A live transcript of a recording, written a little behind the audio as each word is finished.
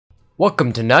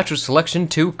Welcome to Natural Selection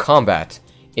 2 Combat.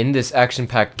 In this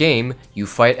action-packed game, you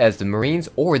fight as the Marines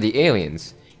or the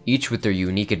aliens, each with their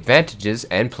unique advantages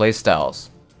and playstyles.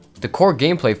 The core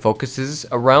gameplay focuses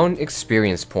around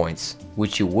experience points,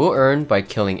 which you will earn by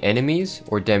killing enemies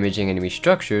or damaging enemy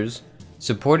structures,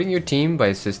 supporting your team by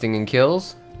assisting in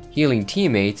kills, healing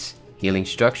teammates, healing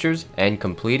structures, and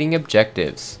completing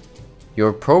objectives.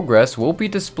 Your progress will be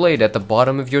displayed at the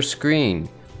bottom of your screen.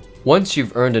 Once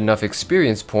you've earned enough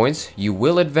experience points, you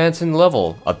will advance in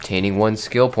level, obtaining one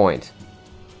skill point.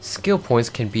 Skill points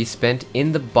can be spent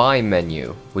in the Buy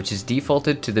menu, which is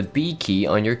defaulted to the B key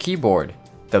on your keyboard.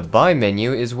 The Buy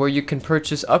menu is where you can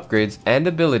purchase upgrades and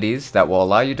abilities that will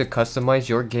allow you to customize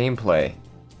your gameplay.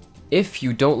 If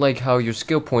you don't like how your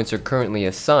skill points are currently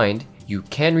assigned, you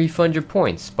can refund your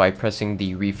points by pressing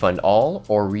the Refund All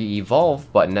or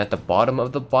Re-Evolve button at the bottom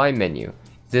of the Buy menu.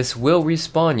 This will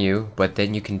respawn you, but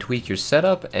then you can tweak your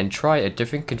setup and try a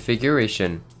different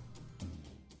configuration.